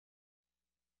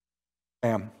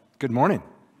Good morning.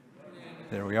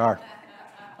 There we are.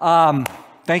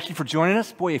 Thank you for joining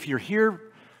us. Boy, if you're here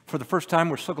for the first time,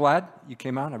 we're so glad you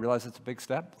came out. I realize it's a big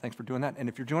step. Thanks for doing that. And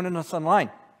if you're joining us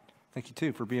online, thank you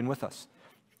too for being with us.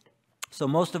 So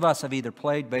most of us have either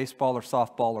played baseball or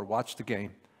softball or watched the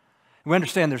game. We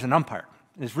understand there's an umpire.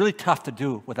 It's really tough to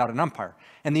do without an umpire.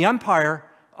 And the umpire,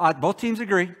 both teams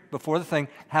agree before the thing,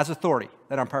 has authority.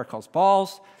 That umpire calls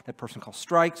balls, that person calls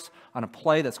strikes. On a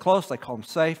play that's close, they call them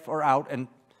safe or out, and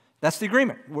that's the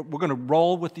agreement. We're going to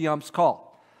roll with the ump's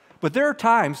call. But there are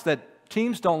times that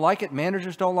teams don't like it,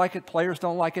 managers don't like it, players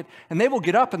don't like it, and they will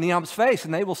get up in the ump's face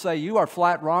and they will say, you are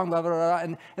flat wrong, blah, blah,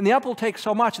 blah, and the ump will take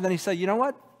so much, and then he say, you know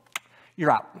what?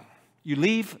 You're out. You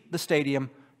leave the stadium,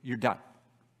 you're done.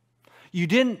 You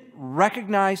didn't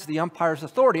recognize the umpire's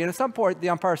authority, and at some point the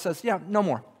umpire says, yeah, no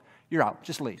more. You're out.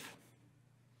 Just leave.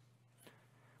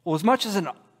 Well, as much as an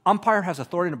umpire has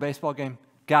authority in a baseball game,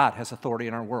 God has authority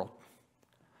in our world.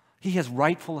 He has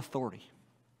rightful authority.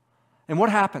 And what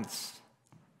happens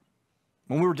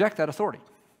when we reject that authority?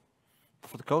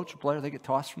 For the coach or player, they get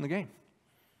tossed from the game.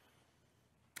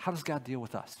 How does God deal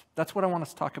with us? That's what I want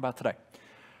us to talk about today.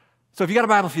 So if you got a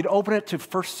Bible, if you'd open it to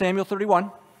 1 Samuel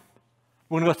 31,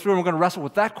 we're going to go through and we're going to wrestle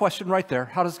with that question right there.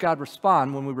 How does God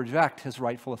respond when we reject his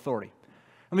rightful authority?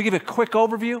 Let me give you a quick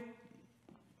overview.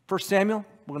 1 Samuel,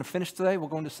 we're going to finish today. We'll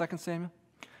go into 2 Samuel.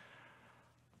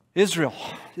 Israel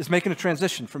is making a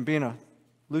transition from being a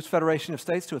loose federation of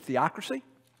states to a theocracy.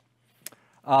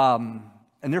 And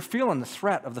they're feeling the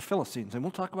threat of the Philistines. And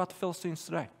we'll talk about the Philistines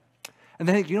today. And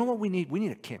they think, you know what we need? We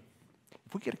need a king.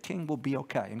 If we get a king, we'll be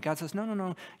okay. And God says, no, no,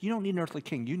 no. You don't need an earthly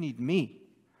king. You need me.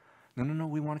 No, no, no.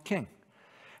 We want a king.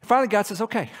 And finally, God says,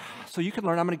 okay, so you can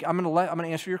learn. I'm going to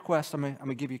answer your request. I'm going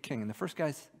to give you a king. And the first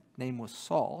guy's name was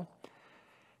Saul.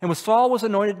 And when Saul was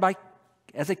anointed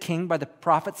as a king by the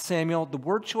prophet Samuel, the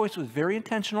word choice was very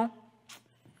intentional.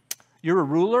 You're a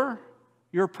ruler,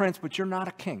 you're a prince, but you're not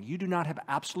a king. You do not have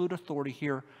absolute authority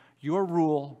here. Your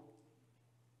rule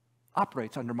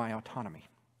operates under my autonomy.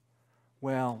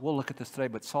 Well, we'll look at this today,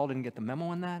 but Saul didn't get the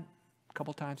memo in that a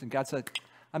couple times, and God said,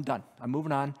 I'm done. I'm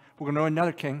moving on. We're going to anoint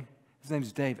another king. His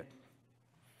name's David.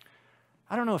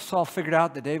 I don't know if Saul figured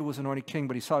out that David was anointed king,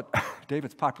 but he saw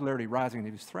David's popularity rising and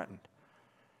he was threatened.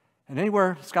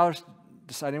 And scholars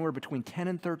decide anywhere between 10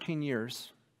 and 13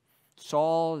 years,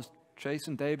 Saul is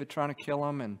chasing David, trying to kill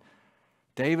him, and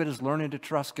David is learning to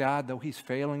trust God, though he's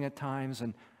failing at times,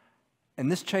 and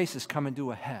this chase is coming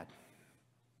to a head.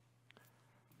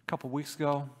 A couple weeks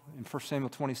ago, in 1 Samuel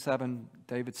 27,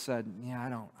 David said, yeah,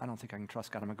 I don't think I can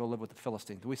trust God. I'm going to go live with the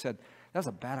Philistines. We said, that was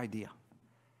a bad idea.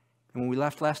 And when we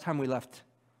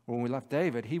left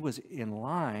David, he was in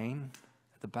line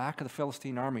at the back of the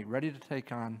Philistine army, ready to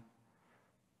take on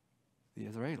the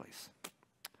Israelis.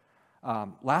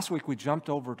 Last week we jumped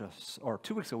over to, or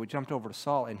 2 weeks ago we jumped over to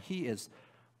Saul, and he is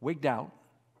wigged out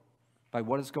by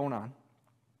what is going on.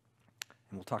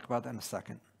 And we'll talk about that in a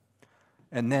second.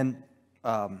 And then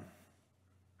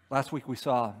last week we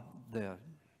saw the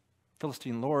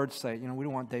Philistine lords say, we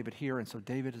don't want David here, and so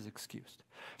David is excused.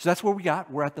 So that's where we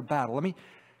got. We're at the battle. Let me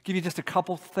give you just a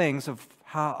couple things of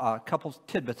how, a couple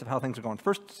tidbits of how things are going.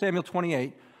 1 Samuel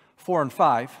 28, 4 and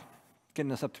 5.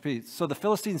 Getting us up to speed. So the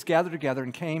Philistines gathered together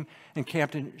and came and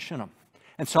camped in Shunem.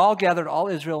 And Saul gathered all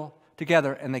Israel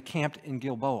together, and they camped in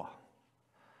Gilboa.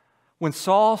 When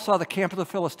Saul saw the camp of the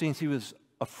Philistines, he was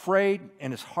afraid,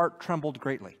 and his heart trembled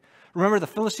greatly. Remember, the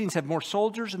Philistines have more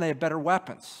soldiers, and they have better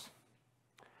weapons.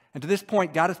 And to this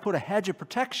point, God has put a hedge of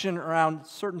protection around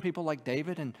certain people like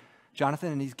David and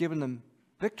Jonathan, and he's given them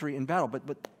victory in battle.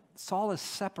 But Saul is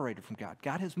separated from God.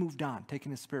 God has moved on,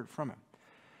 taking his spirit from him.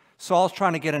 Saul's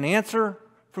trying to get an answer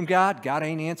from God. God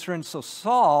ain't answering. So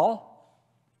Saul,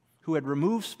 who had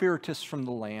removed spiritists from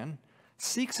the land,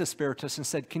 seeks a spiritist and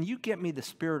said, can you get me the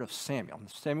spirit of Samuel? And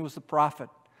Samuel was the prophet.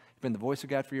 He'd been the voice of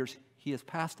God for years. He has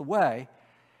passed away.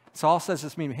 Saul says to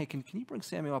this meeting, hey, can you bring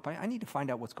Samuel up? I need to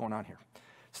find out what's going on here.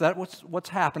 So that's what's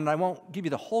happened. I won't give you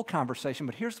the whole conversation,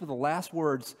 but here's the last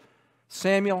words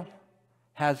Samuel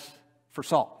has for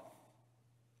Saul.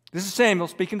 This is Samuel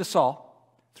speaking to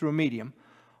Saul through a medium.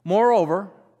 Moreover,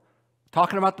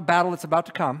 talking about the battle that's about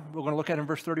to come, we're going to look at it in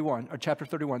verse 31, or chapter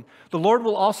 31. The Lord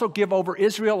will also give over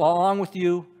Israel along with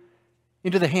you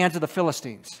into the hands of the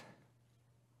Philistines.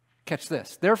 Catch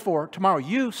this. Therefore, tomorrow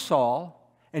you,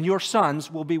 Saul, and your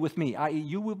sons will be with me, i.e.,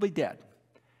 you will be dead.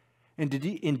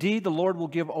 Indeed, the Lord will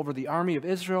give over the army of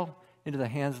Israel into the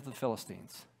hands of the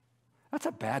Philistines. That's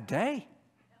a bad day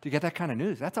to get that kind of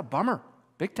news. That's a bummer,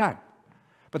 big time.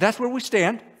 But that's where we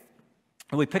stand.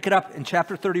 And we pick it up in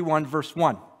chapter 31, verse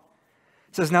 1.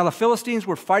 It says, now the Philistines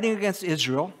were fighting against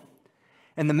Israel,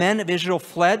 And the men of Israel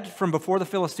fled from before the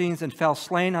Philistines and fell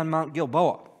slain on Mount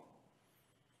Gilboa.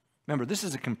 Remember, this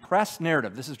is a compressed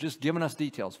narrative. This is just giving us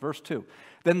details. Verse 2.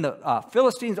 Then the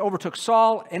Philistines overtook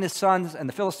Saul and his sons, and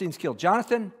the Philistines killed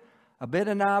Jonathan,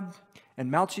 Abinadab, and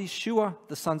Malchishua,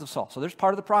 the sons of Saul. So there's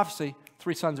part of the prophecy.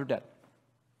 3 sons are dead.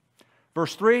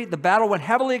 Verse 3, the battle went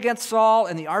heavily against Saul,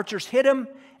 and the archers hit him,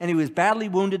 and he was badly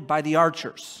wounded by the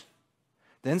archers.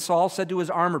 Then Saul said to his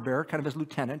armor-bearer, kind of his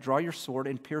lieutenant, draw your sword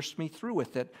and pierce me through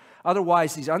with it.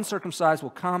 Otherwise, these uncircumcised will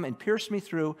come and pierce me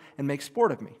through and make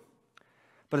sport of me.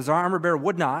 But his armor-bearer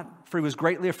would not, for he was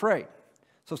greatly afraid.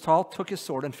 So Saul took his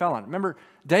sword and fell on it. Remember,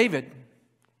 David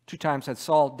 2 times had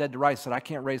Saul dead to rights, said, I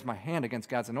can't raise my hand against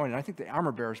God's anointed. And I think the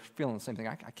armor-bearer is feeling the same thing.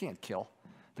 I can't kill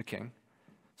the king.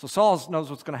 So Saul knows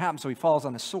what's going to happen, so he falls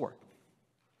on his sword.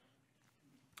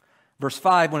 Verse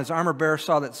 5, when his armor-bearer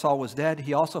saw that Saul was dead,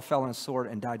 he also fell on his sword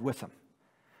and died with him.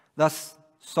 Thus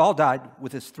Saul died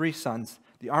with his 3 sons,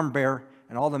 the armor-bearer,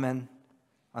 and all the men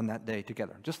on that day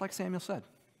together. Just like Samuel said,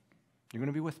 you're going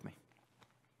to be with me.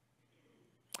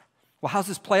 Well, how's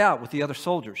this play out with the other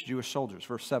soldiers, Jewish soldiers?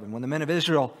 Verse 7, when the men of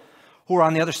Israel who were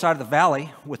on the other side of the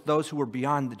valley with those who were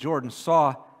beyond the Jordan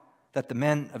saw that the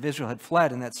men of Israel had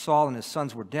fled and that Saul and his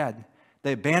sons were dead,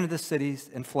 they abandoned the cities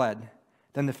and fled.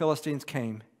 Then the Philistines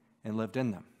came and lived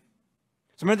in them.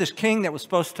 So remember this king that was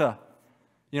supposed to,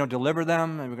 deliver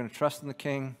them, and we're going to trust in the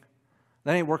king?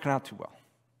 That ain't working out too well.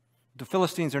 The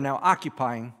Philistines are now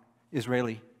occupying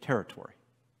Israeli territory.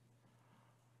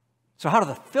 So how do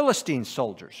the Philistine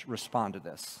soldiers respond to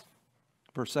this?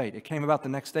 Verse 8, it came about the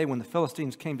next day when the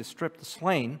Philistines came to strip the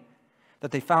slain that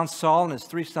they found Saul and his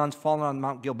 3 sons fallen on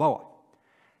Mount Gilboa.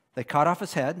 They cut off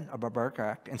his head, a barbaric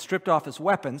act, and stripped off his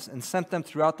weapons and sent them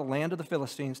throughout the land of the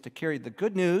Philistines to carry the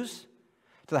good news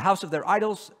to the house of their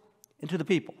idols and to the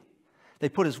people. They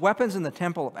put his weapons in the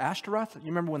temple of Ashtaroth. You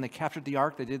remember when they captured the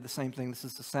ark, they did the same thing. This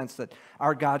is the sense that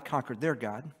our God conquered their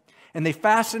God. And they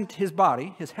fastened his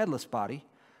body, his headless body,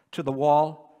 to the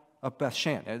wall of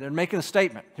Bethshan. They're making a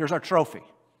statement. Here's our trophy.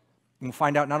 And we'll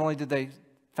find out not only did they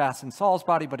fasten Saul's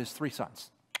body, but his 3 sons.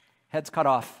 Heads cut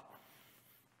off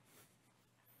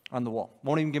on the wall.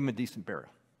 Won't even give him a decent burial.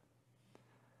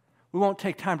 We won't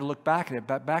take time to look back at it,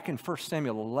 but back in 1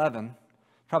 Samuel 11,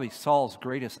 probably Saul's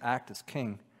greatest act as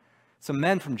king, some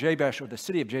men from Jabesh, or the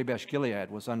city of Jabesh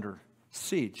Gilead, was under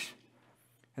siege.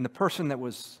 And the person that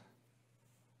was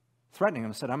threatening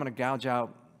him said, I'm going to gouge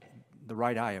out the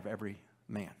right eye of every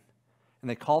man. And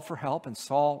they called for help, and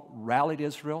Saul rallied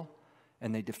Israel,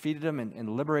 and they defeated him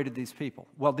and liberated these people.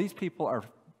 Well, these people are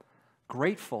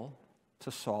grateful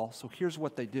to Saul, so here's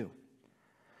what they do.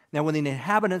 Now, when the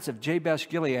inhabitants of Jabesh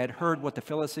Gilead heard what the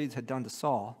Philistines had done to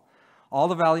Saul, all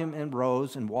the valiant men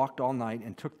rose and walked all night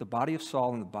and took the body of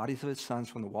Saul and the bodies of his sons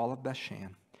from the wall of Bethshan.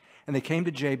 And they came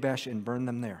to Jabesh and burned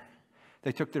them there.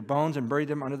 They took their bones and buried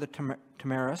them under the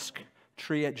tamarisk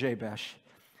tree at Jabesh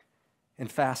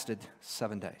and fasted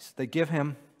 7 days. They give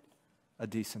him a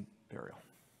decent burial.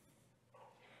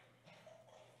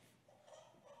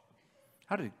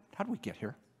 How did we get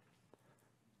here?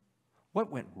 What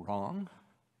went wrong?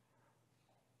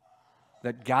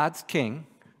 That God's king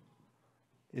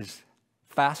is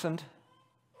fastened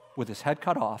with his head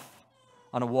cut off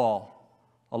on a wall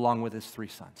along with his 3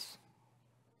 sons.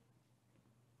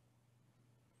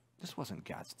 This wasn't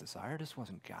God's desire. This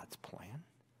wasn't God's plan.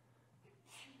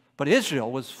 But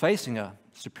Israel was facing a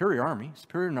superior army,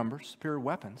 superior numbers, superior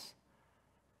weapons.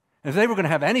 And if they were going to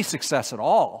have any success at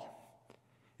all,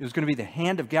 it was going to be the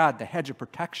hand of God, the hedge of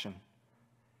protection.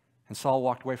 And Saul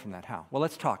walked away from that. How? Well,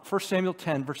 let's talk. 1 Samuel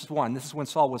 10, verses 1. This is when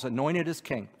Saul was anointed as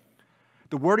king.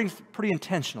 The wording's pretty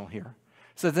intentional here.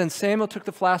 It says, then Samuel took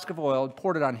the flask of oil and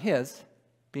poured it on his,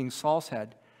 being Saul's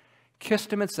head,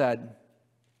 kissed him and said,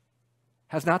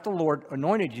 has not the Lord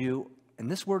anointed you,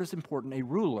 and this word is important, a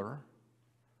ruler,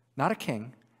 not a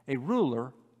king, a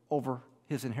ruler over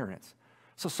his inheritance.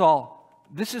 So Saul,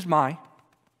 this is my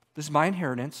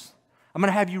inheritance. I'm going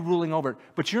to have you ruling over it.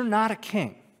 But you're not a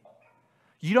king.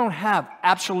 You don't have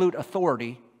absolute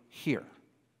authority here.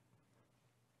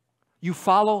 You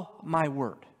follow my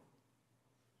word.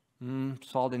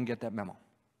 Saul didn't get that memo.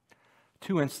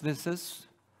 2 instances.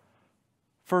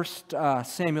 1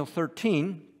 Samuel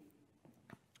 13,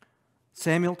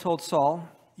 Samuel told Saul,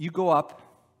 you go up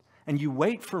and you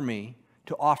wait for me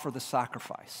to offer the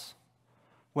sacrifice.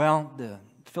 Well, the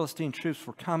Philistine troops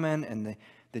were coming and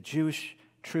the Jewish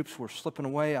troops were slipping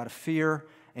away out of fear,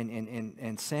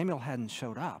 and Samuel hadn't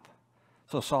showed up.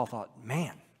 So Saul thought,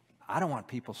 man, I don't want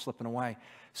people slipping away.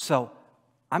 So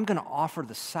I'm going to offer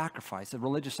the sacrifice, the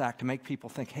religious act, to make people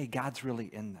think, hey, God's really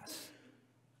in this.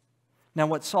 Now,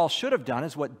 what Saul should have done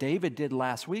is what David did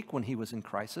last week when he was in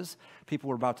crisis. People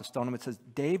were about to stone him. It says,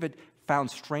 David found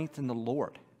strength in the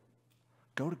Lord.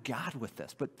 Go to God with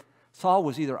this. But Saul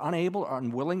was either unable or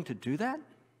unwilling to do that.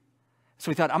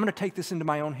 So he thought, I'm going to take this into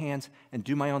my own hands and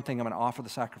do my own thing. I'm going to offer the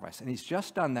sacrifice. And he's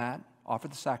just done that,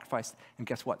 offered the sacrifice. And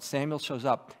guess what? Samuel shows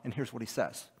up, and here's what he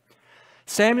says.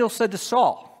 Samuel said to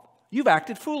Saul, you've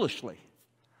acted foolishly.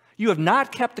 You have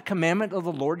not kept the commandment of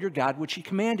the Lord your God, which he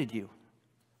commanded you.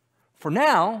 For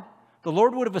now, the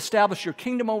Lord would have established your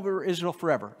kingdom over Israel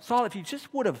forever. Saul, if you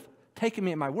just would have taken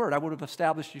me at my word, I would have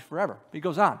established you forever. But he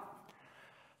goes on.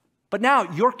 But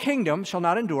now your kingdom shall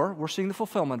not endure. We're seeing the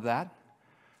fulfillment of that.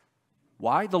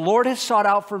 Why? The Lord has sought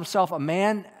out for himself a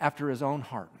man after his own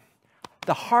heart.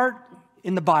 The heart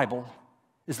in the Bible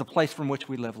is the place from which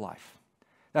we live life.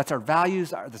 That's our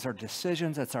values, that's our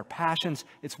decisions, that's our passions.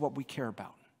 It's what we care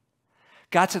about.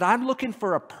 God said, I'm looking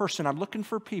for a person, I'm looking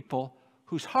for people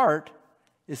whose heart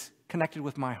is connected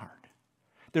with my heart.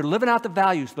 They're living out the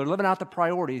values, they're living out the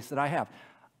priorities that I have.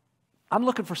 I'm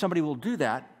looking for somebody who will do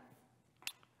that.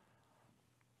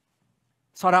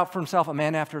 Sought out for himself a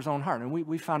man after his own heart. And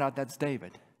we found out that's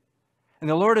David. And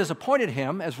the Lord has appointed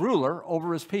him as ruler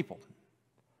over his people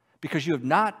because you have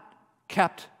not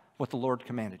kept what the Lord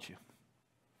commanded you.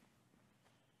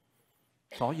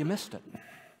 Saul, you missed it.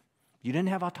 You didn't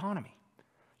have autonomy.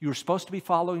 You were supposed to be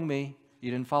following me.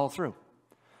 You didn't follow through.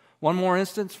 One more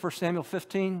instance, 1 Samuel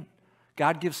 15.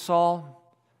 God gives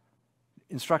Saul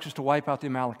instructions to wipe out the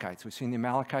Amalekites. We've seen the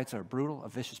Amalekites are brutal, a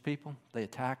vicious people. They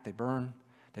attack, they burn,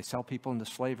 they sell people into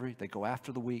slavery, they go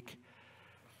after the weak.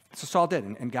 So Saul did,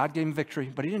 and God gave him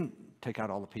victory, but he didn't take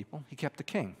out all the people. He kept the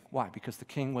king. Why? Because the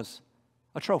king was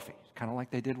a trophy, kind of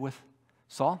like they did with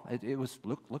Saul. It was,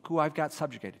 look who I've got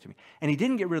subjugated to me. And he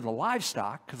didn't get rid of the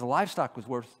livestock, because the livestock was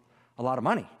worth a lot of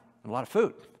money, and a lot of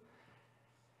food.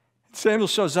 Samuel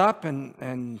shows up,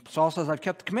 and Saul says, I've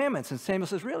kept the commandments. And Samuel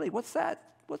says, really, what's that?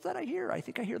 What's that I hear? I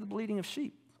think I hear the bleating of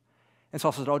sheep. And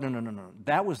Saul says, oh, no.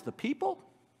 That was the people,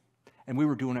 and we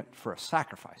were doing it for a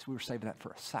sacrifice. We were saving that for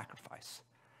a sacrifice.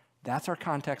 That's our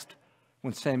context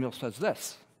when Samuel says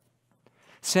this.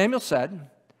 Samuel said,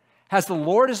 has the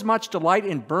Lord as much delight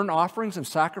in burnt offerings and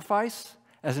sacrifice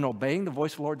as in obeying the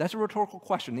voice of the Lord? That's a rhetorical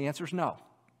question. The answer is no.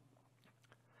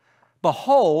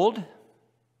 Behold,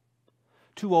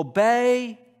 to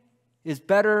obey is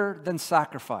better than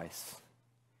sacrifice.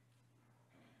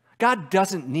 God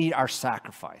doesn't need our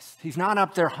sacrifice. He's not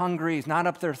up there hungry. He's not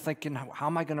up there thinking, how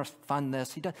am I going to fund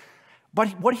this? He does.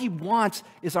 But what he wants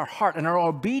is our heart, and our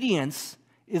obedience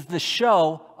is the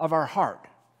show of our heart.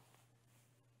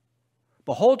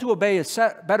 Behold, to obey is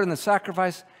better than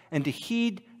sacrifice, and to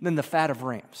heed than the fat of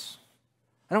rams.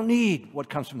 I don't need what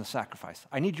comes from the sacrifice.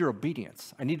 I need your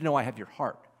obedience. I need to know I have your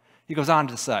heart. He goes on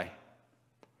to say,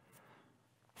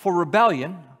 for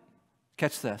rebellion,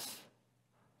 catch this,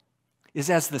 is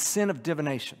as the sin of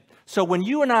divination. So when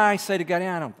you and I say to God,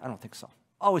 I don't think so.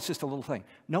 Oh, it's just a little thing.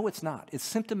 No, it's not. It's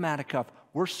symptomatic of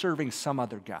we're serving some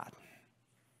other God.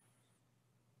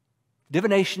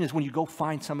 Divination is when you go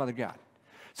find some other God.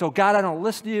 So God, I don't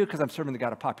listen to you because I'm serving the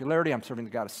God of popularity. I'm serving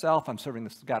the God of self. I'm serving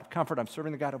the God of comfort. I'm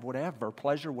serving the God of whatever,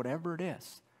 pleasure, whatever it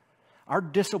is. Our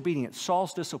disobedience,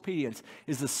 Saul's disobedience,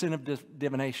 is the sin of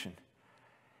divination.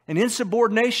 And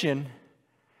insubordination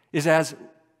is as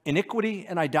iniquity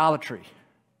and idolatry.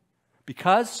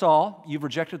 Because, Saul, you've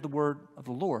rejected the word of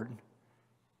the Lord,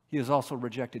 he has also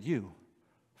rejected you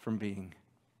from being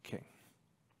king.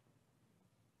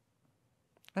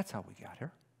 That's how we got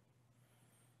here.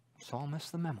 Saul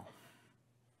missed the memo.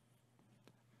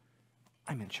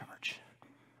 I'm in charge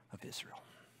of Israel.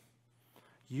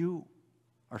 You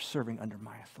are serving under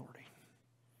my authority.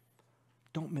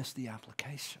 Don't miss the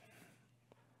application.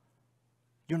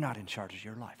 You're not in charge of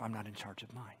your life. I'm not in charge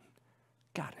of mine.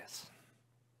 God is.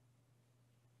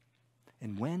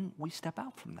 And when we step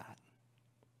out from that,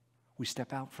 we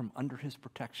step out from under his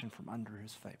protection, from under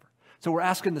his favor. So we're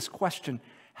asking this question,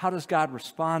 how does God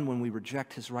respond when we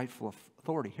reject his rightful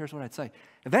authority? Here's what I'd say.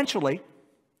 Eventually,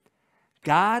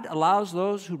 God allows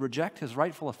those who reject his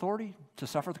rightful authority to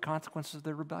suffer the consequences of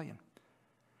their rebellion.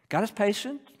 God is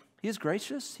patient. He is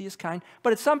gracious. He is kind.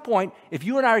 But at some point, if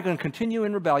you and I are going to continue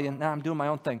in rebellion, now I'm doing my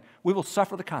own thing, we will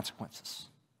suffer the consequences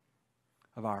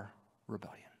of our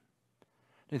rebellion.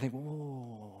 You think,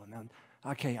 whoa, now,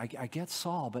 okay, I get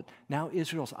Saul, but now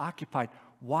Israel's occupied.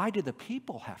 Why did the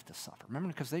people have to suffer? Remember,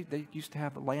 because they used to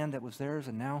have land that was theirs,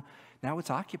 and now it's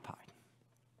occupied.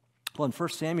 Well, in 1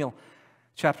 Samuel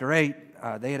chapter 8,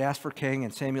 they had asked for a king,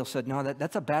 and Samuel said, no,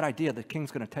 that's a bad idea. The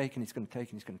king's going to take, and he's going to take,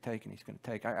 and he's going to take, and he's going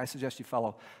to take. I suggest you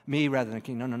follow me rather than a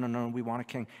king. No, we want a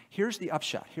king. Here's the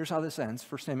upshot. Here's how this ends,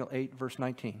 1 Samuel 8, verse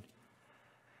 19.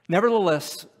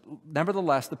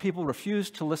 Nevertheless, the people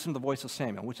refused to listen to the voice of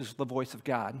Samuel, which is the voice of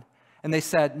God. And they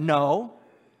said, no,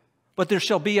 but there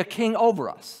shall be a king over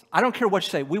us. I don't care what you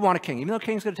say. We want a king. Even though a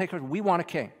king's going to take over, we want a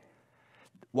king.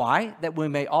 Why? That we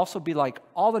may also be like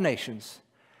all the nations,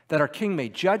 that our king may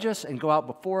judge us and go out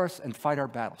before us and fight our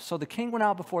battles. So the king went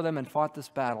out before them and fought this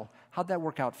battle. How'd that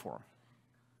work out for them?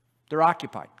 They're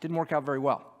occupied. Didn't work out very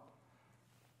well.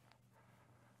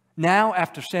 Now,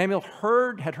 after Samuel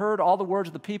had heard all the words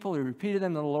of the people, he repeated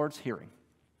them in the Lord's hearing.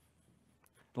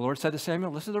 The Lord said to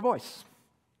Samuel, listen to their voice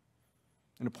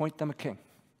and appoint them a king.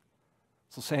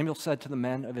 So Samuel said to the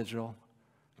men of Israel,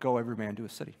 go every man to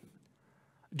his city.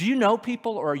 Do you know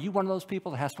people, or are you one of those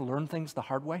people that has to learn things the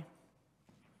hard way?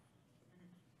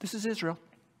 This is Israel.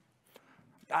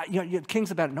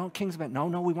 King's about it. No, king's about it.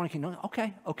 No, we want a king. No,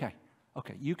 okay.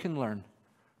 You can learn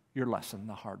your lesson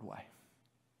the hard way.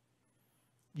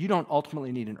 You don't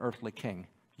ultimately need an earthly king.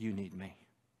 You need me.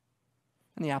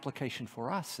 And the application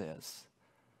for us is,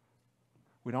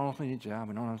 we don't ultimately need a job.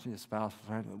 We don't ultimately need a spouse.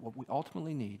 What we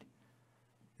ultimately need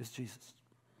is Jesus.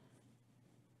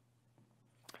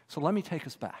 So let me take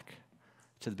us back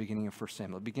to the beginning of 1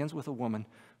 Samuel. It begins with a woman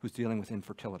who's dealing with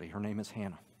infertility. Her name is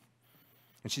Hannah.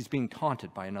 And she's being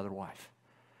taunted by another wife.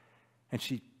 And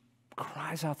she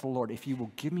cries out to the Lord, if you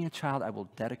will give me a child, I will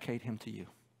dedicate him to you.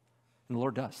 And the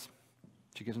Lord does.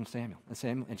 She gives him Samuel,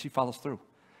 and she follows through.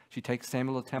 She takes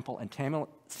Samuel to the temple, and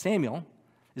Samuel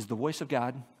is the voice of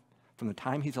God from the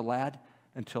time he's a lad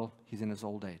until he's in his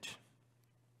old age.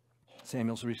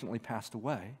 Samuel's recently passed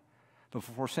away, but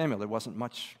before Samuel, there wasn't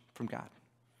much from God.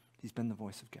 He's been the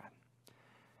voice of God.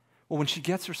 Well, when she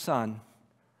gets her son,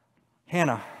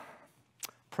 Hannah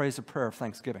prays a prayer of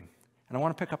thanksgiving. And I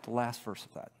want to pick up the last verse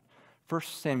of that. 1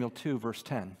 Samuel 2, verse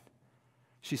 10.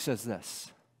 She says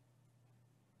this,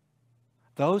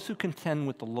 those who contend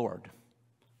with the Lord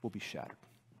will be shattered.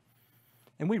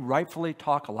 And we rightfully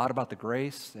talk a lot about the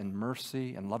grace and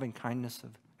mercy and loving kindness of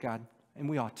God, and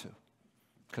we ought to,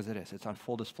 because it is. It's on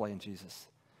full display in Jesus.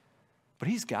 But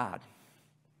he's God.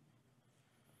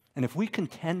 And if we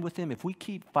contend with him, if we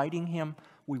keep fighting him,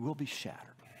 we will be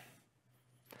shattered.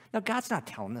 Now, God's not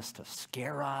telling us to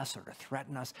scare us or to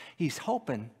threaten us. He's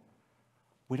hoping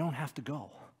we don't have to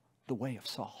go the way of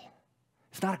Saul.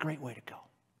 It's not a great way to go.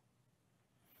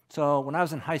 So when I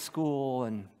was in high school,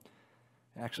 and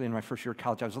actually in my first year of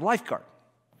college, I was a lifeguard.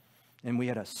 And we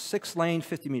had a 6-lane,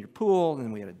 50-meter pool, and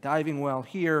then we had a diving well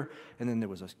here, and then there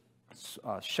was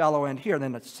a shallow end here, and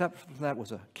then that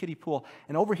was a kiddie pool,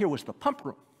 and over here was the pump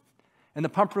room. And the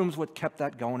pump room is what kept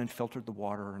that going and filtered the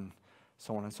water and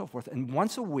so on and so forth. And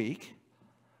once a week,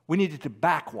 we needed to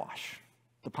backwash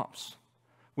the pumps.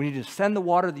 We needed to send the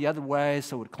water the other way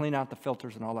so it would clean out the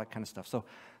filters and all that kind of stuff. So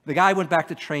the guy went back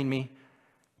to train me.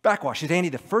 Backwash. He said, Andy,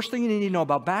 the first thing you need to know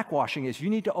about backwashing is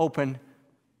you need to open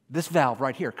this valve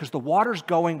right here because the water's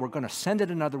going, we're going to send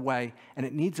it another way, and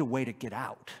it needs a way to get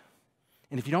out.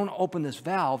 And if you don't open this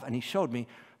valve, and he showed me,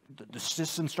 the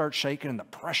system starts shaking and the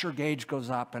pressure gauge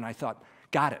goes up, and I thought,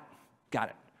 got it.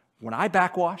 When I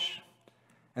backwash,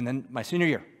 and then my senior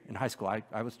year in high school,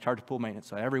 I was charged of pool maintenance,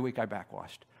 so every week I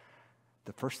backwashed.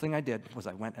 The first thing I did was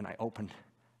I went and I opened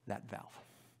that valve.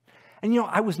 And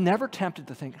I was never tempted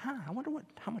to think, I wonder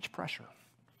how much pressure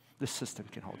this system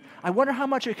can hold. I wonder how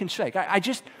much it can shake. I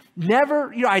just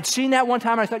never, I'd seen that one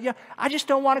time, and I thought, I just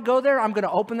don't want to go there. I'm going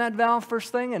to open that valve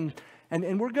first thing,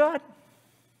 and we're good.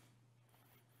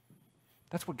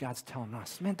 That's what God's telling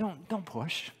us. Man, don't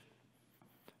push.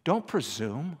 Don't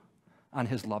presume on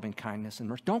his loving kindness and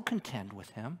mercy. Don't contend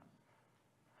with him.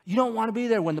 You don't want to be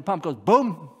there when the pump goes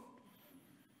boom.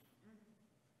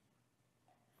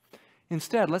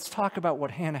 Instead, let's talk about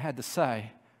what Hannah had to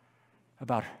say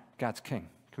about God's king.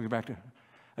 Can we go back to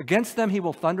against them he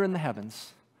will thunder in the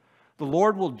heavens. The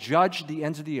Lord will judge the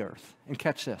ends of the earth. And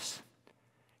catch this.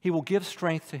 He will give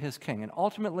strength to his king. And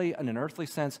ultimately, in an earthly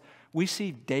sense, we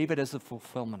see David as the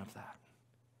fulfillment of that.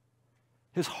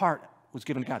 His heart was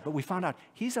given to God. But we found out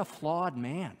he's a flawed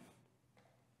man.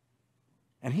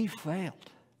 And he failed.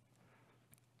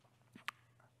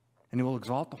 And he will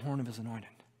exalt the horn of his anointed.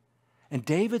 And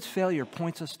David's failure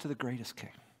points us to the greatest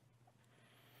king.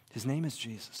 His name is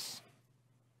Jesus.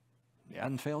 He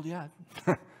hadn't failed yet.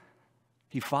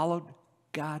 He followed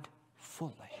God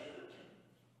fully.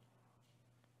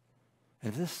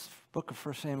 And if this book of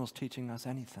 1 Samuel is teaching us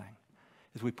anything,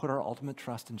 is we put our ultimate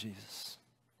trust in Jesus.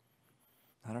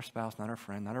 Not our spouse, not our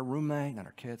friend, not our roommate, not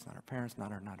our kids, not our parents,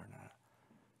 not our.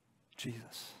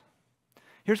 Jesus.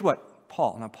 Here's what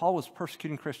Paul was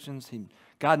persecuting Christians.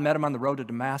 God met him on the road to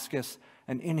Damascus.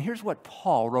 And here's what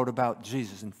Paul wrote about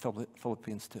Jesus in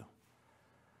Philippians 2.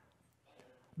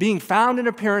 Being found in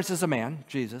appearance as a man,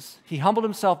 Jesus, he humbled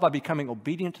himself by becoming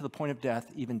obedient to the point of death,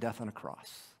 even death on a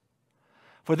cross.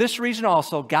 For this reason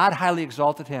also, God highly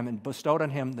exalted him and bestowed on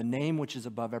him the name which is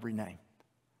above every name.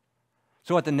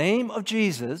 So at the name of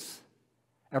Jesus,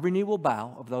 every knee will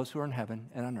bow of those who are in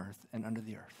heaven and on earth and under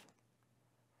the earth.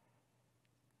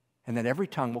 And that every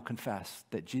tongue will confess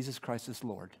that Jesus Christ is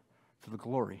Lord to the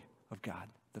glory of God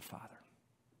the Father.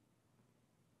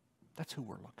 That's who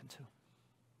we're looking to.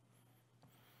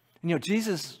 And you know,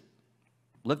 Jesus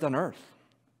lived on earth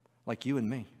like you and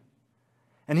me.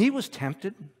 And he was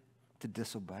tempted to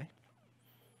disobey.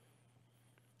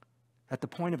 At the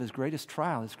point of his greatest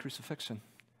trial, his crucifixion,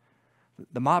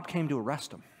 the mob came to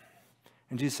arrest him.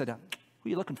 And Jesus said, who are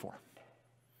you looking for?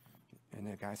 And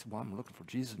the guy said, well, I'm looking for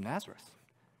Jesus of Nazareth.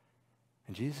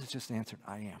 And Jesus just answered,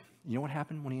 I am. You know what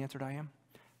happened when he answered, I am?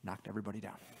 Knocked everybody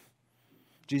down.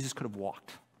 Jesus could have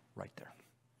walked right there.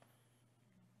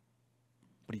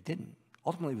 But he didn't.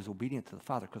 Ultimately, he was obedient to the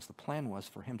Father because the plan was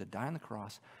for him to die on the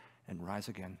cross and rise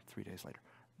again 3 days later.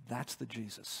 That's the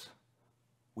Jesus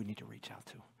we need to reach out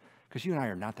to. Because you and I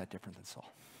are not that different than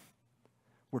Saul.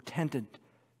 We're tempted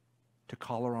to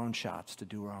call our own shots, to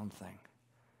do our own thing.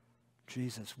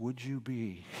 Jesus, would you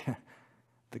be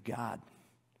the God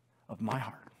of my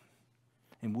heart?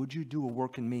 And would you do a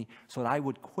work in me so that I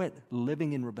would quit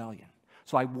living in rebellion,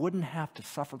 so I wouldn't have to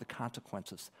suffer the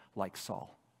consequences like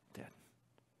Saul did?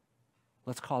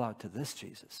 Let's call out to this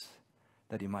Jesus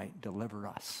that he might deliver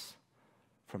us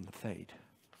from the fate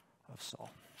of Saul.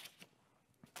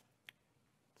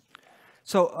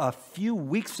 So a few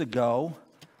weeks ago,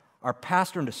 our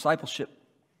pastor of discipleship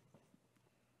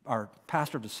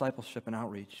and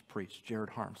outreach preached,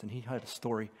 Jared Harms, and he had a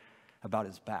story about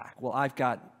his back. Well, I've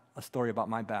got a story about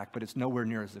my back, but it's nowhere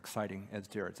near as exciting as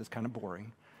Jared's. It's kind of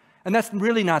boring. And that's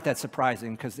really not that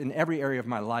surprising, because in every area of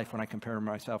my life, when I compare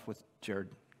myself with Jared,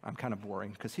 I'm kind of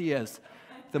boring, because he is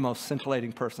the most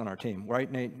scintillating person on our team.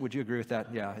 Right, Nate? Would you agree with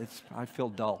that? Yeah, I feel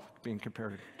dull being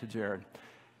compared to Jared.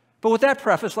 But with that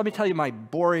preface, let me tell you my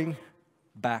boring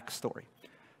back story.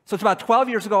 So it's about 12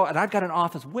 years ago, and I've got an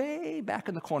office way back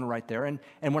in the corner right there. And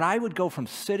when I would go from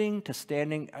sitting to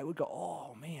standing, I would go,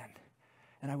 oh, man.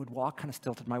 And I would walk kind of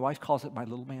stilted. My wife calls it my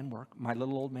little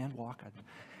old man walk.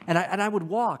 And I would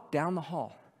walk down the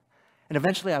hall. And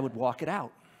eventually I would walk it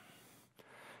out.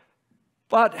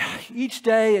 But each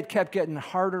day it kept getting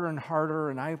harder and harder,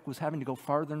 and I was having to go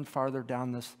farther and farther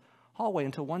down this hallway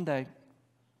until one day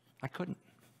I couldn't.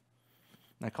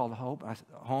 And I called home,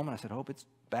 and I said, Hope, it's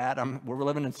bad. We're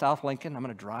living in South Lincoln. I'm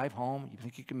going to drive home. You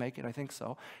think you can make it? I think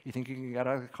so. You think you can get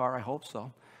out of the car? I hope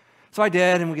so. So I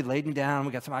did, and we laid me down.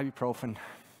 We got some ibuprofen.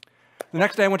 The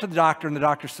next day I went to the doctor, and the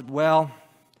doctor said, well,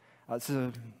 I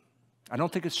don't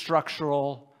think it's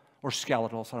structural or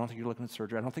skeletal, so I don't think you're looking at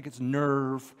surgery. I don't think it's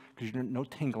nerve, because you're no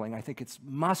tingling. I think it's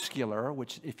muscular,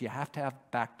 which if you have to have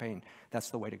back pain,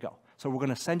 that's the way to go. So we're going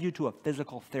to send you to a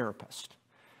physical therapist.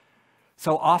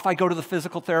 So off I go to the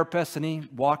physical therapist, and he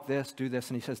walk this, do this,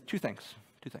 and he says two things.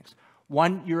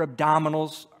 One, your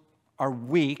abdominals are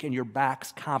weak and your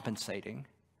back's compensating.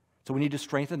 So we need to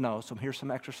strengthen those. So here's some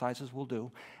exercises we'll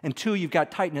do. And two, you've got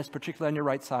tightness, particularly on your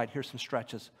right side. Here's some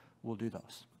stretches. We'll do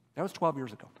those. That was 12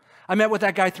 years ago. I met with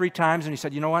that guy 3 times, and he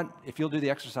said, you know what? If you'll do the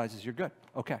exercises, you're good.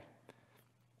 Okay.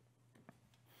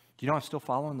 Do you know I'm still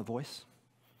following the voice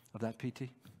of that PT?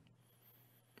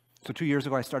 So 2 years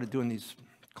ago, I started doing these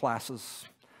classes,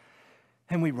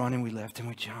 and we run, and we lift, and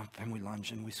we jump, and we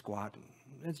lunge, and we squat.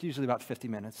 It's usually about 50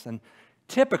 minutes. And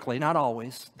typically, not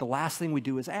always, the last thing we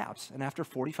do is abs. And after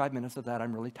 45 minutes of that,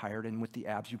 I'm really tired. And with the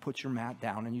abs, you put your mat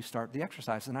down, and you start the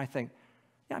exercise. And I think,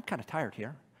 yeah, I'm kind of tired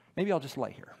here. Maybe I'll just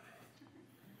lay here.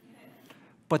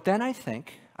 But then I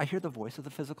hear the voice of the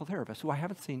physical therapist, who I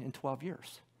haven't seen in 12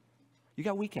 years. You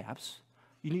got weak abs.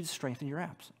 You need to strengthen your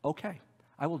abs. Okay,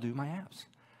 I will do my abs.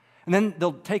 And then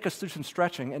they'll take us through some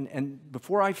stretching. And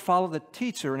before I follow the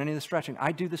teacher in any of the stretching,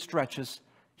 I do the stretches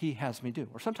he has me do.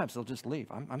 Or sometimes they'll just leave.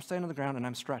 I'm staying on the ground and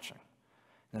I'm stretching.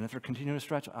 And if they're continuing to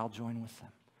stretch, I'll join with them.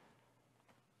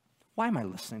 Why am I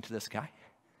listening to this guy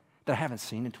that I haven't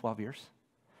seen in 12 years?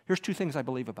 Here's 2 things I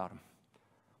believe about him.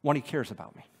 One, he cares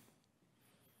about me.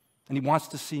 And he wants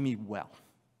to see me well.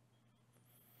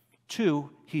 2,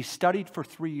 he studied for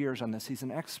 3 years on this. He's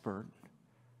an expert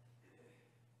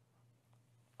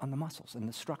on the muscles and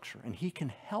the structure. And he can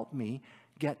help me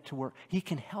get to where, he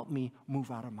can help me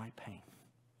move out of my pain.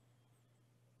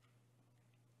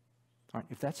 All right,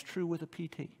 if that's true with a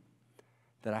PT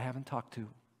that I haven't talked to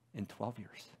in 12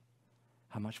 years,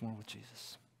 how much more with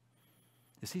Jesus?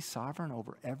 Is he sovereign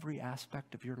over every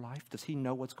aspect of your life? Does he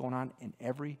know what's going on in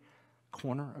every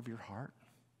corner of your heart?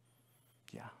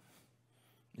 Yeah.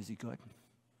 Is he good?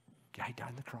 Yeah, he died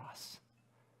on the cross.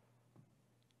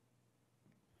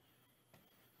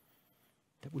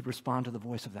 That we'd respond to the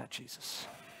voice of that Jesus.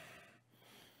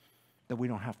 That we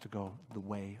don't have to go the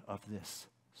way of this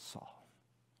Saul.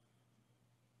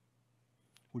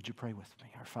 Would you pray with me?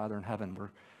 Our Father in heaven,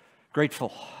 we're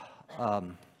grateful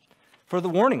for the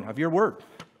warning of your word.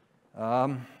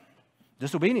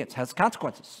 Disobedience has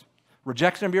consequences.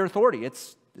 Rejection of your authority,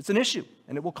 it's an issue,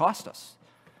 and it will cost us.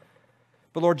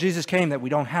 But Lord, Jesus came that we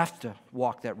don't have to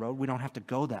walk that road. We don't have to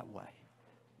go that way.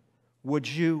 Would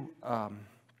you,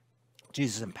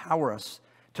 Jesus, empower us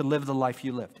to live the life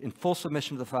you lived in full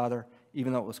submission to the Father,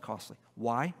 even though it was costly.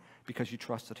 Why? Because you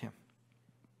trusted him.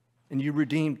 And you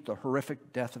redeemed the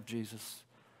horrific death of Jesus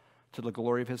to the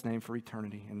glory of his name for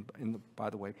eternity, and by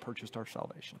the way, purchased our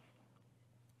salvation.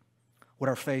 Would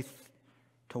our faith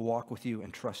to walk with you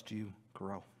and trust you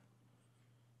grow?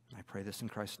 I pray this in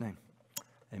Christ's name.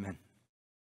 Amen.